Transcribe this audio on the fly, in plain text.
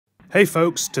Hey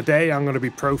folks, today I'm going to be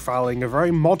profiling a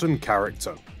very modern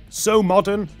character. So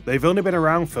modern, they've only been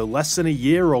around for less than a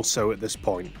year or so at this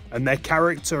point, and their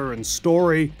character and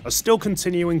story are still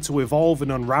continuing to evolve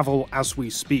and unravel as we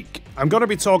speak. I'm going to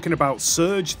be talking about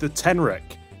Surge the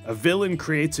Tenrec, a villain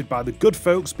created by the good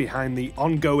folks behind the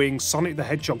ongoing Sonic the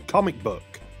Hedgehog comic book,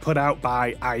 put out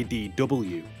by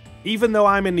IDW. Even though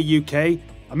I'm in the UK,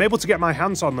 I'm able to get my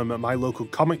hands on them at my local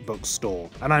comic book store,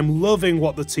 and I'm loving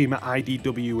what the team at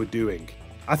IDW are doing.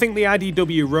 I think the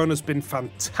IDW run has been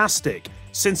fantastic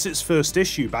since its first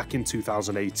issue back in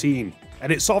 2018,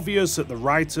 and it's obvious that the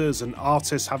writers and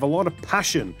artists have a lot of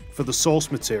passion for the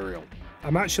source material.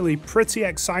 I'm actually pretty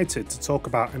excited to talk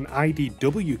about an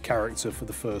IDW character for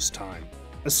the first time,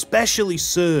 especially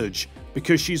Surge,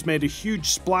 because she's made a huge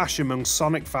splash among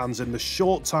Sonic fans in the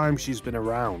short time she's been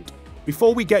around.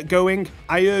 Before we get going,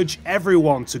 I urge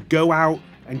everyone to go out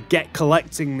and get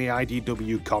collecting the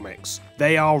IDW comics.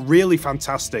 They are really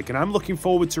fantastic, and I'm looking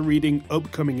forward to reading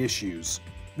upcoming issues.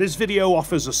 This video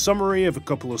offers a summary of a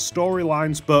couple of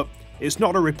storylines, but it's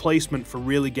not a replacement for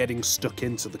really getting stuck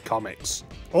into the comics.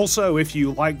 Also, if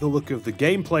you like the look of the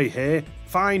gameplay here,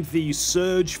 find the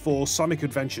Surge for Sonic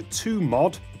Adventure 2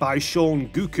 mod by Sean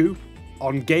Guku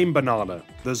on Game Banana.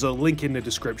 There's a link in the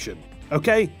description.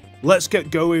 Okay, let's get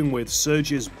going with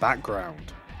Surge's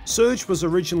background. Surge was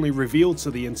originally revealed to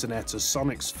the internet as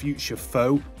Sonic's future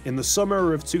foe in the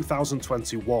summer of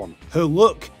 2021. Her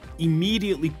look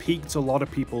immediately piqued a lot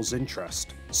of people's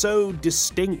interest, so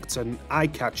distinct and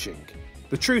eye-catching.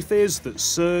 The truth is that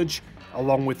Surge,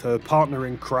 along with her partner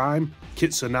in crime,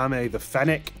 Kitsuname the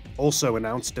Fennec, also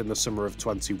announced in the summer of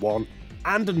 21,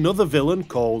 and another villain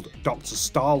called Dr.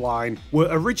 Starline, were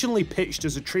originally pitched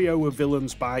as a trio of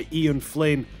villains by Ian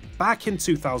Flynn back in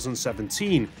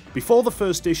 2017, before the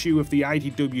first issue of the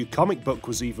IDW comic book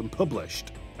was even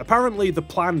published. Apparently the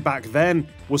plan back then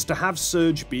was to have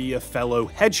Surge be a fellow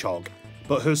hedgehog,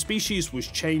 but her species was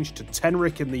changed to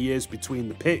Tenrec in the years between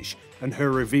the pitch and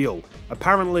her reveal,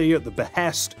 apparently at the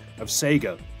behest of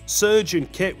Sega. Surge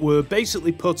and Kit were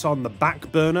basically put on the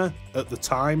back burner at the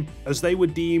time, as they were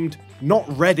deemed not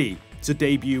ready to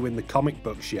debut in the comic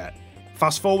books yet.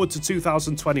 Fast forward to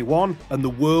 2021, and the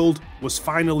world was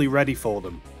finally ready for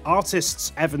them.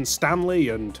 Artists Evan Stanley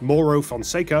and Mauro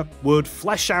Fonseca would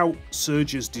flesh out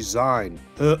Surge's design.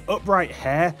 Her upright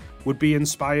hair would be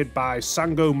inspired by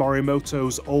Sango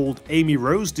Morimoto's old Amy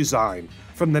Rose design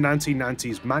from the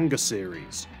 1990s manga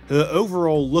series. Her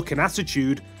overall look and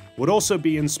attitude would also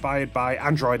be inspired by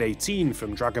Android 18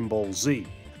 from Dragon Ball Z.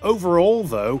 Overall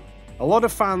though, a lot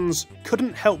of fans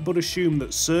couldn't help but assume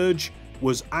that Surge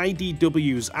was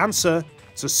IDW's answer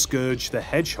to Surge the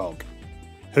Hedgehog.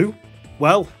 Who?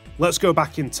 Well, let's go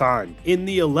back in time. In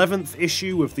the 11th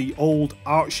issue of the old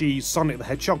Archie Sonic the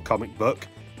Hedgehog comic book,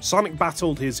 Sonic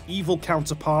battled his evil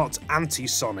counterpart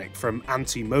Anti-Sonic from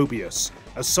Anti-Mobius,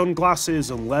 a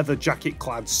sunglasses and leather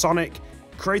jacket-clad Sonic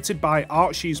created by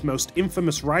Archie's most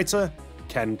infamous writer,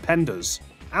 Ken Penders.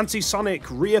 Anti-Sonic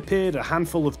reappeared a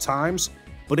handful of times,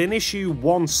 but in issue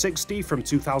 160 from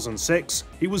 2006,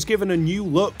 he was given a new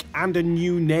look and a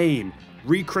new name,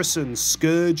 rechristened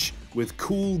Scourge with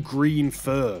cool green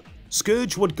fur.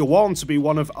 Scourge would go on to be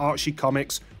one of Archie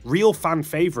Comics' real fan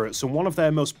favourites and one of their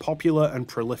most popular and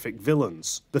prolific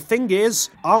villains. The thing is,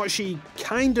 Archie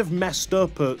kind of messed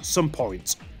up at some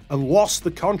point and lost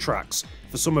the contracts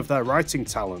for some of their writing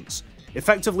talents,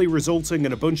 effectively resulting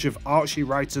in a bunch of Archie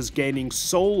writers gaining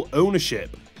sole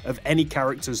ownership of any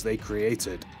characters they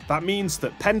created. That means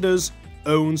that Penders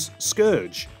owns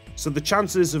Scourge, so the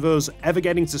chances of us ever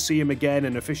getting to see him again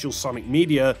in official Sonic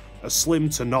media are slim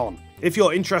to none. If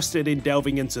you're interested in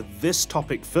delving into this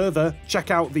topic further, check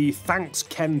out the Thanks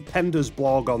Ken Penders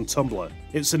blog on Tumblr.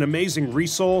 It's an amazing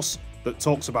resource that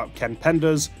talks about Ken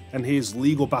Penders and his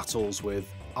legal battles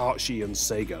with Archie and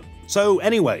Sega. So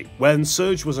anyway, when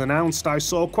Surge was announced, I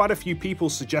saw quite a few people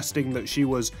suggesting that she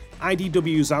was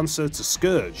IDW's answer to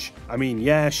Scourge. I mean,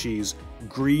 yeah, she's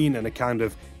green and a kind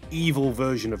of evil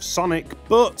version of Sonic,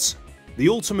 but the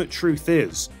ultimate truth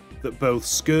is that both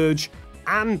Scourge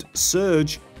and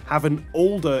Surge have an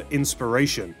older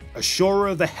inspiration.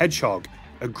 Ashura the Hedgehog,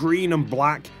 a green and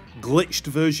black glitched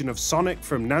version of Sonic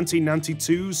from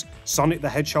 1992's Sonic the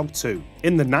Hedgehog 2.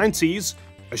 In the 90s,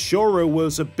 Ashura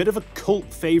was a bit of a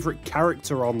cult favourite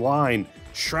character online,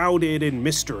 shrouded in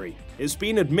mystery. It's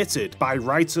been admitted by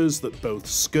writers that both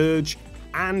Scourge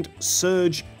and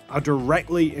Surge are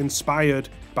directly inspired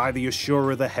by the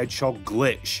Ashura the Hedgehog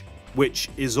glitch. which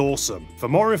is awesome. For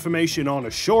more information on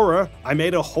Ashura, I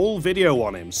made a whole video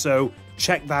on him, so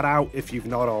check that out if you've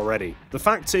not already. The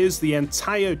fact is, the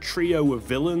entire trio of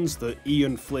villains that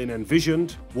Ian Flynn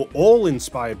envisioned were all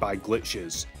inspired by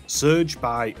glitches. Surge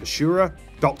by Ashura,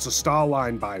 Dr.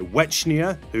 Starline by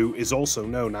Wetchnia, who is also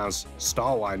known as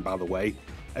Starline by the way,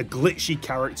 a glitchy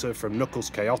character from Knuckles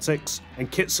Chaotix,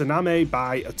 and Kitsuname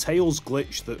by a Tails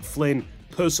glitch that Flynn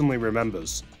personally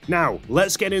remembers. Now,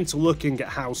 let's get into looking at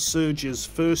how Surge's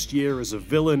first year as a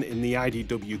villain in the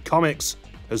IDW comics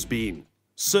has been.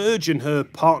 Surge and her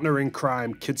partner in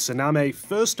crime Kitsuname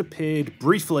first appeared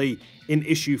briefly in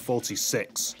issue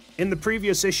 46. In the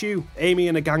previous issue, Amy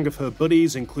and a gang of her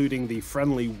buddies, including the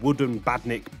friendly wooden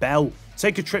badnik Belle,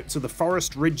 take a trip to the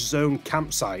Forest Ridge Zone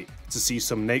campsite to see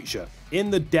some nature.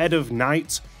 In the dead of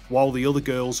night, while the other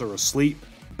girls are asleep,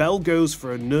 Belle goes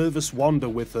for a nervous wander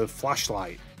with her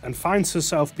flashlight and finds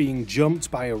herself being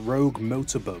jumped by a rogue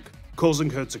motorbug, causing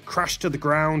her to crash to the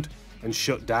ground and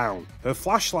shut down. Her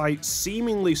flashlight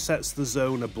seemingly sets the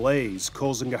zone ablaze,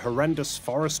 causing a horrendous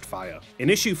forest fire. In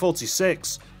issue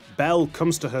 46, Belle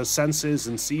comes to her senses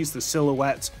and sees the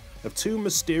silhouette of two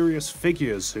mysterious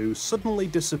figures who suddenly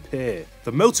disappear.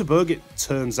 The motorbug, it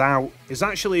turns out, is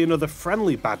actually another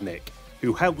friendly badnik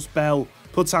who helps Belle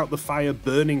put out the fire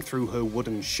burning through her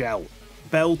wooden shell.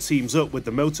 Belle teams up with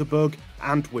the motorbug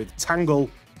and with Tangle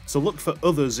to look for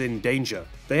others in danger.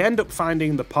 They end up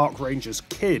finding the park ranger's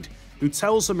kid, who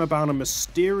tells them about a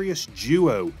mysterious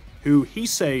duo who he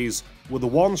says were the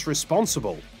ones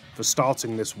responsible for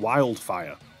starting this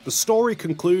wildfire. The story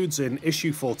concludes in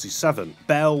issue 47.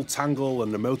 Belle, Tangle,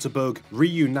 and the motorbug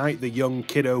reunite the young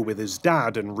kiddo with his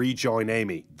dad and rejoin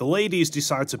Amy. The ladies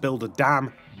decide to build a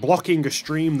dam, blocking a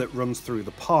stream that runs through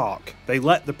the park. They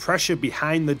let the pressure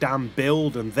behind the dam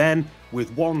build and then,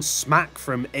 with one smack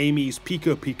from Amy's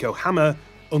Pico Pico hammer,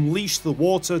 unleash the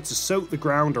water to soak the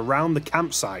ground around the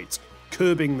campsite,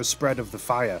 curbing the spread of the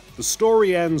fire. The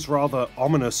story ends rather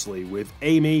ominously, with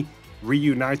Amy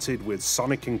reunited with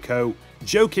Sonic and Co,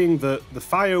 joking that the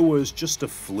fire was just a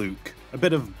fluke, a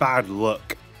bit of bad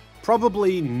luck.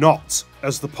 Probably not,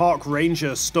 as the park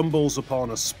ranger stumbles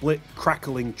upon a split,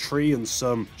 crackling tree and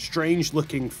some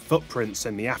strange-looking footprints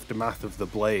in the aftermath of the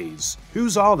blaze.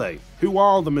 Whose are they? Who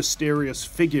are the mysterious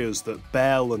figures that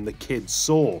Belle and the kids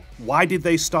saw? Why did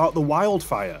they start the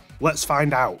wildfire? Let's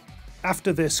find out.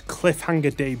 After this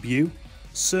cliffhanger debut,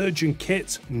 Surge and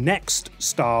Kit next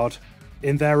starred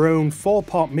in their own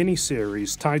 4-part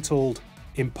miniseries titled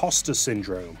Imposter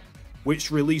Syndrome,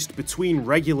 which released between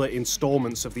regular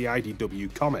installments of the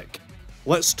IDW comic.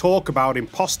 Let's talk about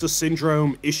Imposter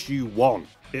Syndrome issue 1.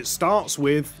 It starts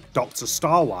with Dr.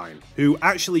 Starline, who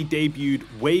actually debuted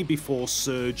way before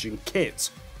Surge and Kit,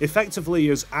 effectively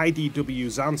as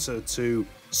IDW's answer to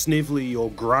Snively or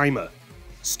Grimer.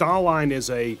 Starline is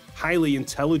a highly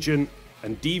intelligent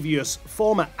and devious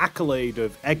former accolade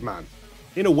of Eggman.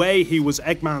 In a way, he was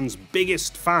Eggman's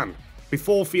biggest fan,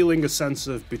 before feeling a sense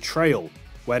of betrayal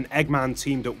when Eggman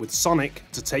teamed up with Sonic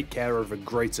to take care of a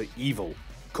greater evil,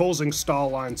 causing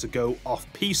Starline to go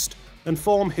off-piste and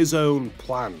form his own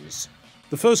plans.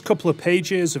 The first couple of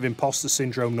pages of Imposter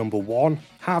Syndrome number 1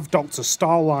 have Dr.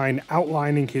 Starline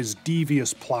outlining his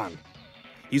devious plan.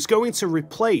 He's going to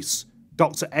replace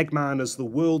Dr. Eggman as the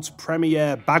world's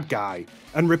premier bad guy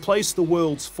and replace the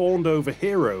world's fawned-over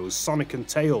heroes, Sonic and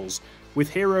Tails, with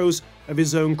heroes of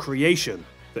his own creation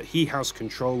that he has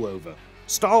control over.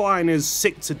 Starline is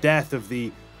sick to death of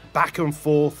the back and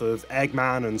forth of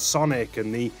Eggman and Sonic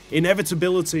and the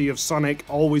inevitability of Sonic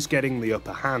always getting the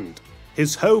upper hand.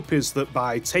 His hope is that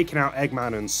by taking out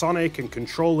Eggman and Sonic and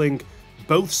controlling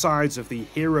both sides of the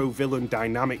hero-villain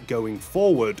dynamic going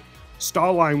forward,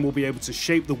 Starline will be able to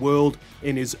shape the world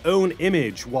in his own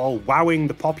image while wowing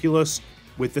the populace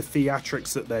with the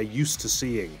theatrics that they're used to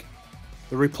seeing.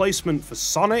 The replacement for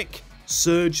Sonic,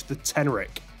 Surge the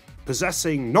Tenrec,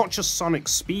 possessing not just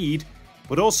Sonic's speed,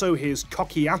 but also his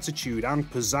cocky attitude and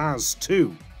pizzazz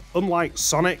too. Unlike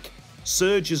Sonic,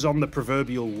 Surge is on the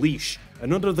proverbial leash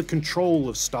and under the control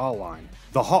of Starline.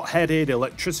 The hot-headed,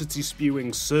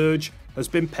 electricity-spewing Surge has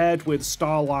been paired with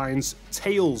Starline's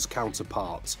Tails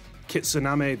counterpart,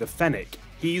 Kitsuname the Fennec.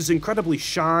 He's incredibly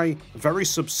shy, very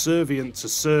subservient to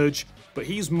Surge, but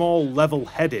he's more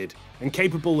level-headed and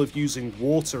capable of using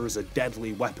water as a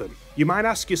deadly weapon. You might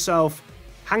ask yourself,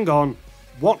 hang on,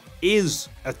 what is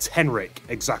a Tenrec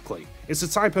exactly? It's a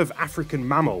type of African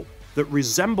mammal that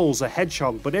resembles a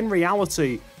hedgehog but in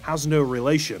reality has no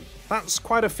relation. That's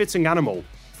quite a fitting animal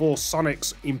for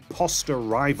Sonic's imposter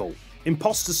rival.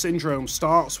 Imposter Syndrome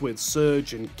starts with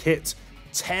Surge and Kit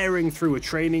tearing through a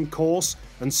training course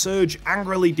and Surge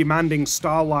angrily demanding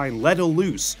Starline let her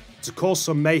loose to cause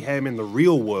some mayhem in the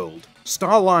real world.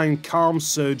 Starline calms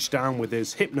Surge down with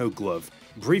his Hypno Glove,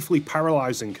 briefly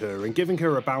paralysing her and giving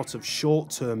her a bout of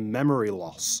short-term memory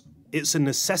loss. It's a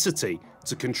necessity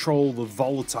to control the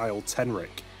volatile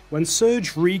Tenrec. When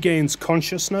Surge regains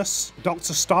consciousness,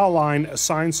 Dr. Starline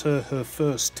assigns her her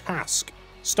first task,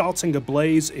 starting a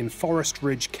blaze in Forest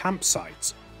Ridge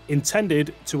campsite,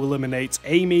 intended to eliminate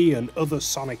Amy and other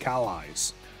Sonic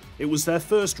allies. It was their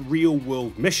first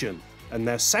real-world mission, and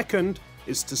their second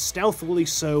is to stealthily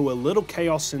sow a little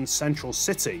chaos in Central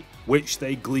City, which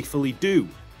they gleefully do,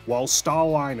 while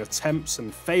Starline attempts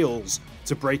and fails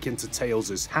to break into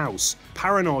Tails' house,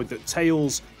 paranoid that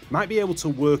Tails might be able to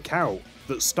work out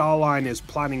that Starline is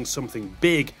planning something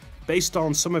big based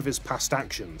on some of his past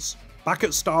actions. Back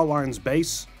at Starline's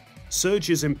base,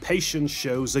 Surge's impatience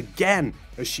shows again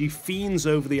as she fiends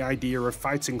over the idea of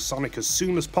fighting Sonic as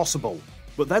soon as possible.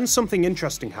 But then something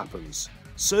interesting happens.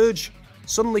 Surge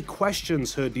suddenly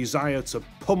questions her desire to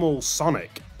pummel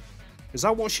Sonic. Is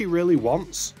that what she really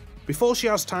wants? Before she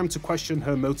has time to question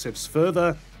her motives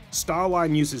further,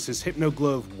 Starline uses his Hypno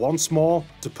Glove once more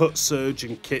to put Surge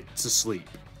and Kit to sleep.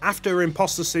 After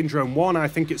Imposter Syndrome 1, I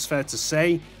think it's fair to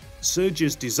say,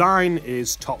 Surge's design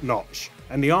is top-notch,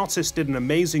 and the artist did an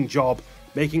amazing job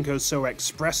making her so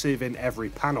expressive in every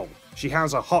panel. She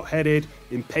has a hot-headed,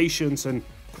 impatient, and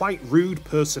quite rude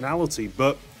personality,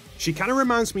 but she kinda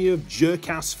reminds me of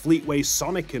jerk-ass Fleetway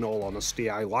Sonic in all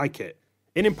honesty. I like it.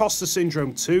 In Imposter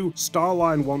Syndrome 2,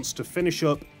 Starline wants to finish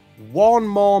up one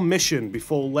more mission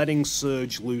before letting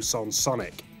Surge loose on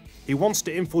Sonic. He wants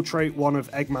to infiltrate one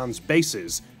of Eggman's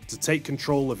bases to take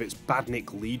control of its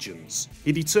Badnik legions.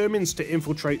 He determines to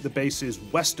infiltrate the base's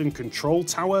western control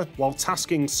tower while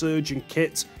tasking Surge and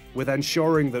Kit with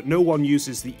ensuring that no one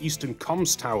uses the eastern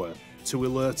comms tower to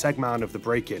alert Eggman of the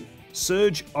break-in.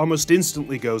 Surge almost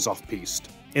instantly goes off-piste.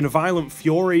 In a violent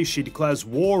fury, she declares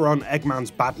war on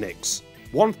Eggman's Badniks.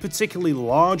 One particularly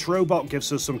large robot gives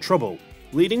her some trouble,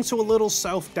 leading to a little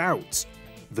self-doubt.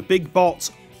 The big bot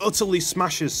utterly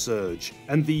smashes Surge,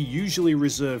 and the usually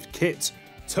reserved Kit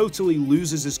totally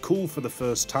loses his cool for the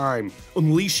first time,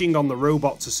 unleashing on the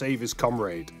robot to save his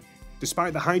comrade.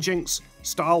 Despite the hijinks,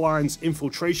 Starline's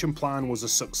infiltration plan was a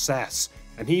success,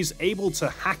 and he's able to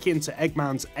hack into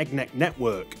Eggman's Eggnet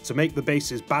network to make the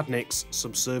base's Badniks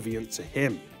subservient to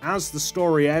him. As the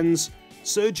story ends,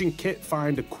 Surge and Kit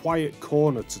find a quiet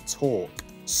corner to talk.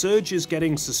 Surge is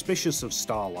getting suspicious of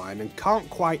Starline and can't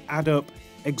quite add up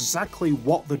exactly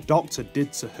what the Doctor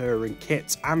did to her and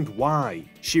Kit and why.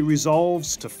 She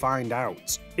resolves to find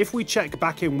out. If we check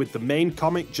back in with the main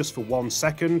comic just for 1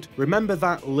 second, remember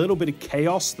that little bit of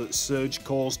chaos that Surge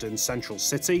caused in Central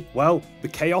City? Well, the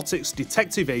Chaotix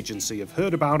Detective Agency have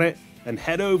heard about it and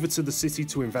head over to the city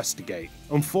to investigate.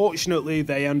 Unfortunately,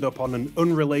 they end up on an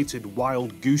unrelated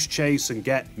wild goose chase and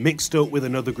get mixed up with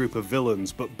another group of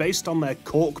villains, but based on their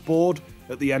corkboard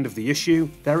at the end of the issue,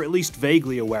 they're at least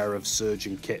vaguely aware of Surge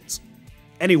and Kit.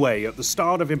 Anyway, at the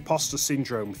start of Imposter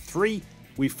Syndrome 3,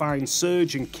 we find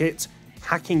Surge and Kit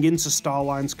hacking into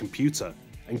Starline's computer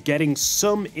and getting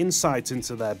some insight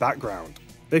into their background.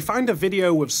 They find a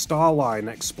video of Starline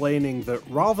explaining that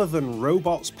rather than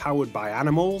robots powered by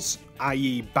animals,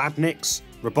 i.e. Badniks,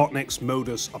 Robotnik's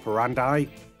modus operandi,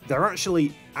 they're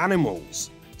actually animals,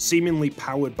 seemingly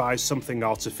powered by something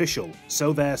artificial,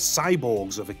 so they're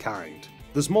cyborgs of a kind.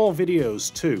 There's more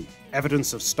videos too,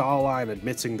 evidence of Starline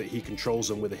admitting that he controls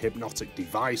them with a hypnotic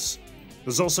device.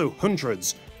 There's also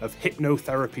hundreds of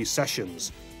hypnotherapy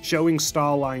sessions, showing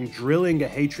Starline drilling a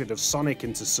hatred of Sonic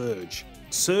into Surge.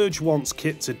 Surge wants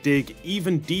Kit to dig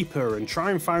even deeper and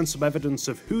try and find some evidence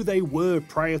of who they were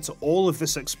prior to all of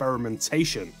this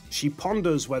experimentation. She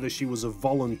ponders whether she was a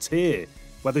volunteer,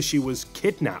 whether she was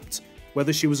kidnapped,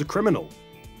 whether she was a criminal.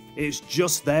 It's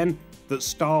just then that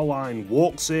Starline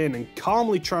walks in and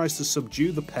calmly tries to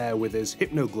subdue the pair with his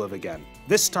Hypno Glove again.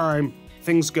 This time,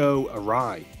 things go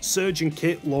awry. Surge and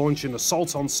Kit launch an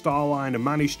assault on Starline and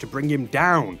manage to bring him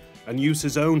down and use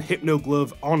his own Hypno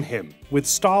Glove on him. With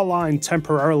Starline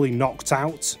temporarily knocked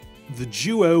out, the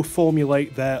duo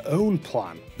formulate their own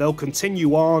plan. They'll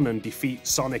continue on and defeat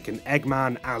Sonic and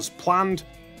Eggman as planned,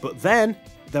 but then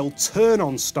they'll turn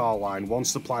on Starline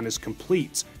once the plan is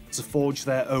complete to forge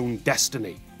their own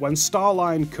destiny. When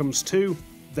Starline comes to,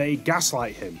 they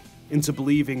gaslight him into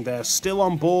believing they're still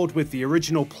on board with the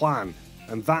original plan,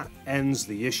 and that ends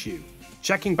the issue.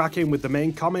 Checking back in with the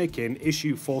main comic in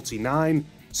issue 49,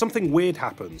 something weird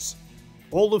happens.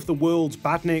 All of the world's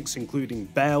Badniks, including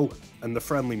Belle and the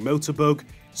friendly Motorbug,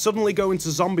 suddenly go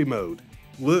into zombie mode,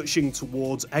 lurching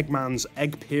towards Eggman's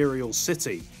Eggperial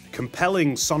City,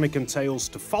 compelling Sonic and Tails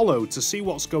to follow to see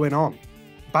what's going on.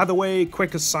 By the way,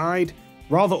 quick aside,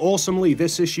 rather awesomely,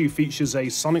 this issue features a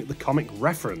Sonic the Comic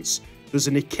reference. There's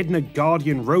an Echidna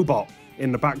Guardian robot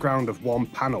in the background of one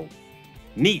panel.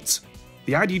 Neat!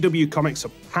 The IDW comics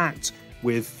are packed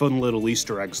with fun little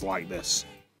Easter eggs like this.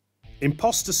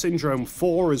 Imposter Syndrome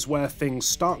 4 is where things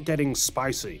start getting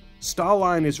spicy.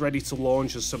 Starline is ready to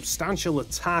launch a substantial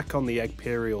attack on the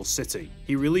Eggperial city.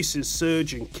 He releases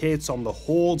Surge and Kit on the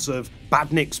hordes of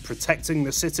badniks protecting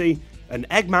the city, and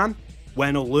Eggman,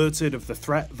 when alerted of the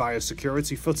threat via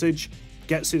security footage,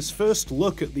 gets his first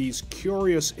look at these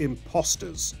curious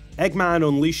imposters. Eggman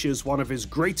unleashes one of his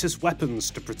greatest weapons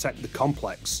to protect the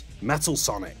complex, Metal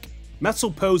Sonic.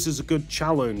 Metal poses a good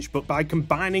challenge, but by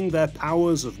combining their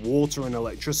powers of water and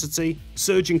electricity,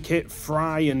 Surge and Kit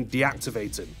fry and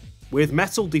deactivate him. With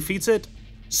Metal defeated,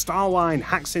 Starline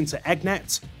hacks into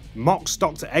Eggnet, mocks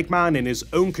Dr. Eggman in his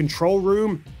own control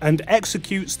room, and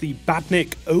executes the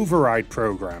Badnik Override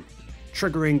program,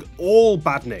 triggering all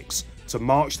Badniks to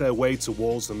march their way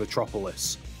towards the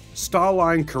metropolis.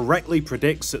 Starline correctly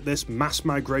predicts that this mass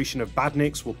migration of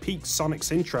Badniks will pique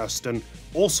Sonic's interest and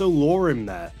also lure him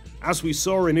there. As we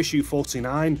saw in issue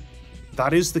 49,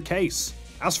 that is the case.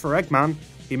 As for Eggman,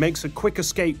 he makes a quick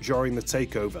escape during the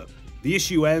takeover. The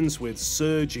issue ends with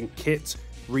Surge and Kit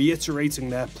reiterating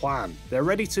their plan. They're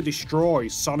ready to destroy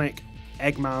Sonic,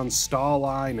 Eggman,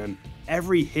 Starline, and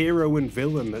every hero and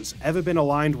villain that's ever been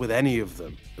aligned with any of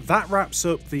them. That wraps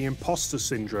up the Imposter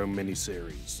Syndrome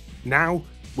miniseries. Now,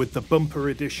 with the bumper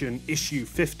edition issue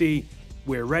 50,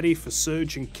 we're ready for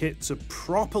Surge and Kit to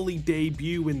properly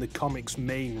debut in the comic's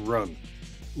main run.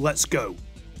 Let's go.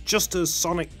 Just as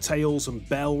Sonic, Tails, and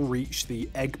Bell reach the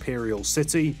Eggperial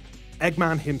city,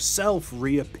 Eggman himself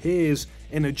reappears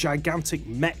in a gigantic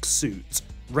mech suit,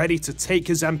 ready to take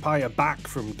his empire back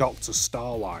from Dr.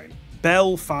 Starline.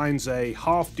 Bell finds a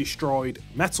half-destroyed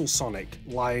Metal Sonic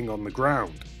lying on the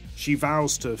ground. She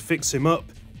vows to fix him up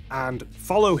and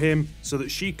follow him so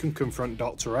that she can confront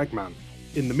Dr. Eggman.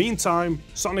 In the meantime,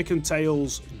 Sonic and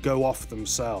Tails go off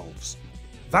themselves.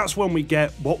 That's when we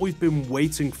get what we've been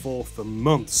waiting for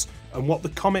months and what the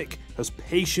comic has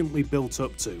patiently built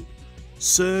up to.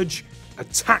 Surge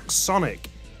attacks Sonic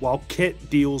while Kit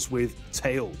deals with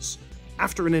Tails.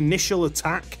 After an initial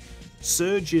attack,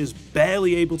 Surge is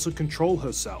barely able to control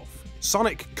herself.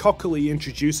 Sonic cockily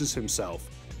introduces himself,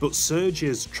 but Surge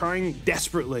is trying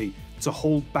desperately to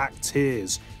hold back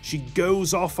tears. She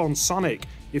goes off on Sonic,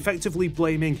 effectively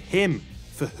blaming him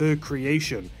for her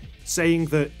creation, saying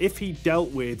that if he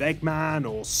dealt with Eggman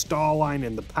or Starline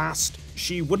in the past,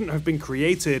 she wouldn't have been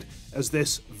created as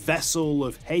this vessel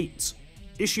of hate.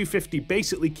 Issue 50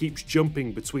 basically keeps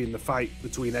jumping between the fight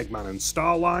between Eggman and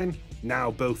Starline,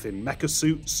 now both in mecha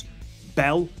suits,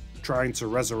 Bell trying to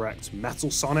resurrect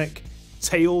Metal Sonic,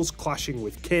 Tails clashing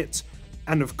with Kit,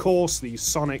 and of course the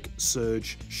Sonic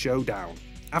Surge showdown.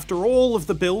 After all of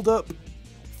the build-up,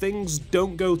 things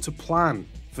don't go to plan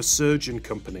for Surge and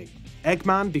company.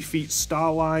 Eggman defeats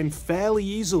Starline fairly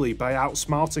easily by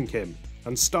outsmarting him,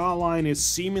 and Starline is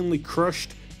seemingly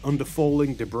crushed under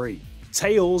falling debris.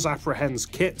 Tails apprehends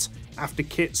Kit after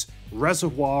Kit's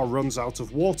reservoir runs out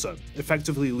of water,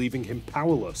 effectively leaving him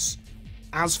powerless.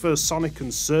 As for Sonic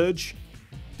and Surge,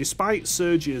 despite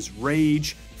Surge's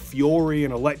rage, fury,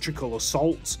 and electrical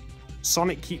assault,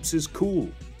 Sonic keeps his cool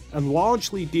and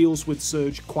largely deals with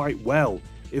Surge quite well,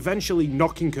 eventually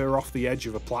knocking her off the edge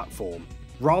of a platform.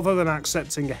 Rather than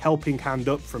accepting a helping hand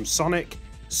up from Sonic,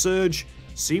 Surge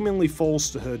seemingly falls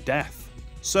to her death.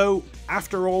 So,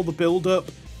 after all the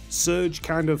build-up, Surge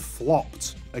kind of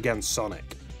flopped against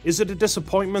Sonic. Is it a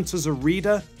disappointment as a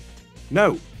reader?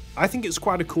 No, I think it's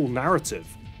quite a cool narrative.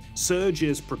 Surge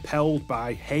is propelled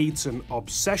by hate and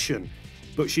obsession,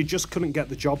 but she just couldn't get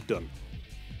the job done.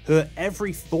 Her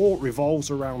every thought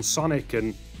revolves around Sonic,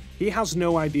 and he has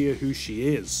no idea who she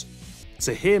is.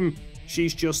 To him,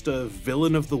 she's just a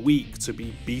villain of the week to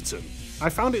be beaten. I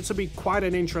found it to be quite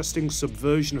an interesting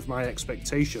subversion of my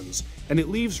expectations, and it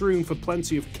leaves room for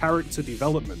plenty of character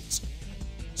development.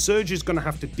 Surge is going to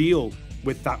have to deal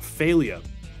with that failure.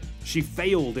 She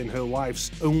failed in her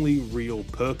life's only real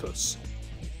purpose.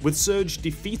 With Surge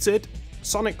defeated,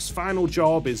 Sonic's final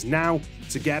job is now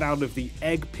to get out of the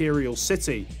Eggperial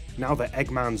city, now that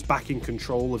Eggman's back in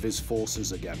control of his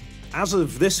forces again. As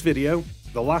of this video,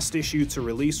 the last issue to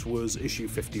release was issue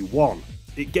 51.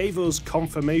 It gave us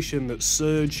confirmation that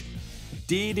Surge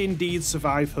did indeed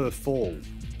survive her fall,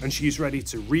 and she's ready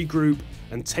to regroup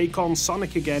and take on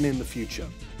Sonic again in the future.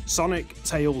 Sonic,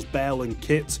 Tails, Bell, and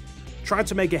Kit tried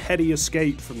to make a heady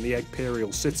escape from the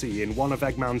Eggperial city in one of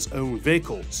Eggman's own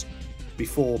vehicles,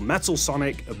 before Metal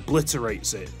Sonic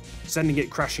obliterates it, sending it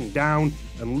crashing down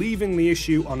and leaving the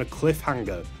issue on a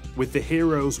cliffhanger, with the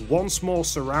heroes once more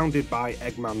surrounded by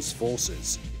Eggman's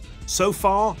forces. So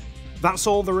far, that's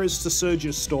all there is to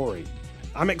Surge's story.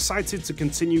 I'm excited to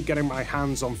continue getting my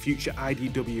hands on future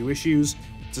IDW issues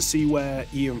to see where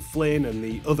Ian Flynn and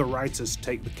the other writers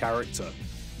take the character.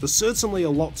 There's certainly a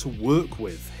lot to work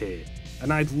with here,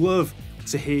 and I'd love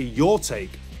to hear your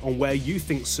take on where you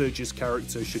think Surge's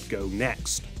character should go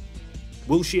next.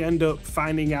 Will she end up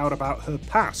finding out about her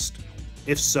past?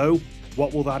 If so,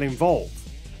 what will that involve?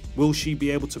 Will she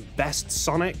be able to best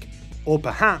Sonic? Or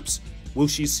perhaps, will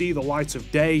she see the light of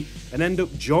day and end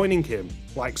up joining him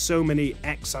like so many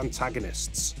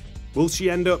ex-antagonists? Will she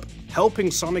end up helping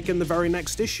Sonic in the very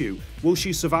next issue? Will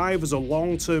she survive as a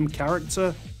long-term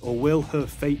character, or will her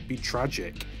fate be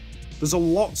tragic? There's a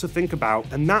lot to think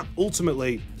about, and that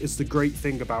ultimately is the great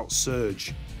thing about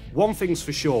Surge. One thing's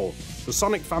for sure, the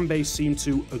Sonic fanbase seem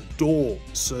to adore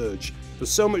Surge. There's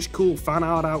so much cool fan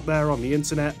art out there on the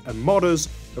internet, and modders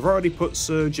have already put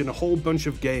Surge in a whole bunch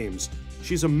of games.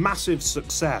 She's a massive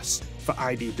success for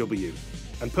IDW,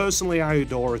 and personally I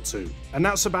adore her too. And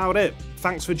that's about it.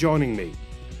 Thanks for joining me.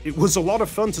 It was a lot of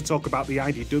fun to talk about the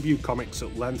IDW comics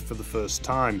at length for the first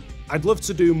time. I'd love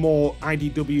to do more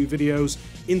IDW videos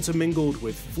intermingled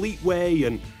with Fleetway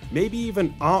and maybe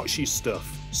even Archie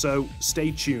stuff, so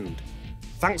stay tuned.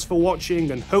 Thanks for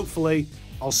watching, and hopefully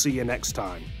I'll see you next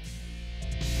time.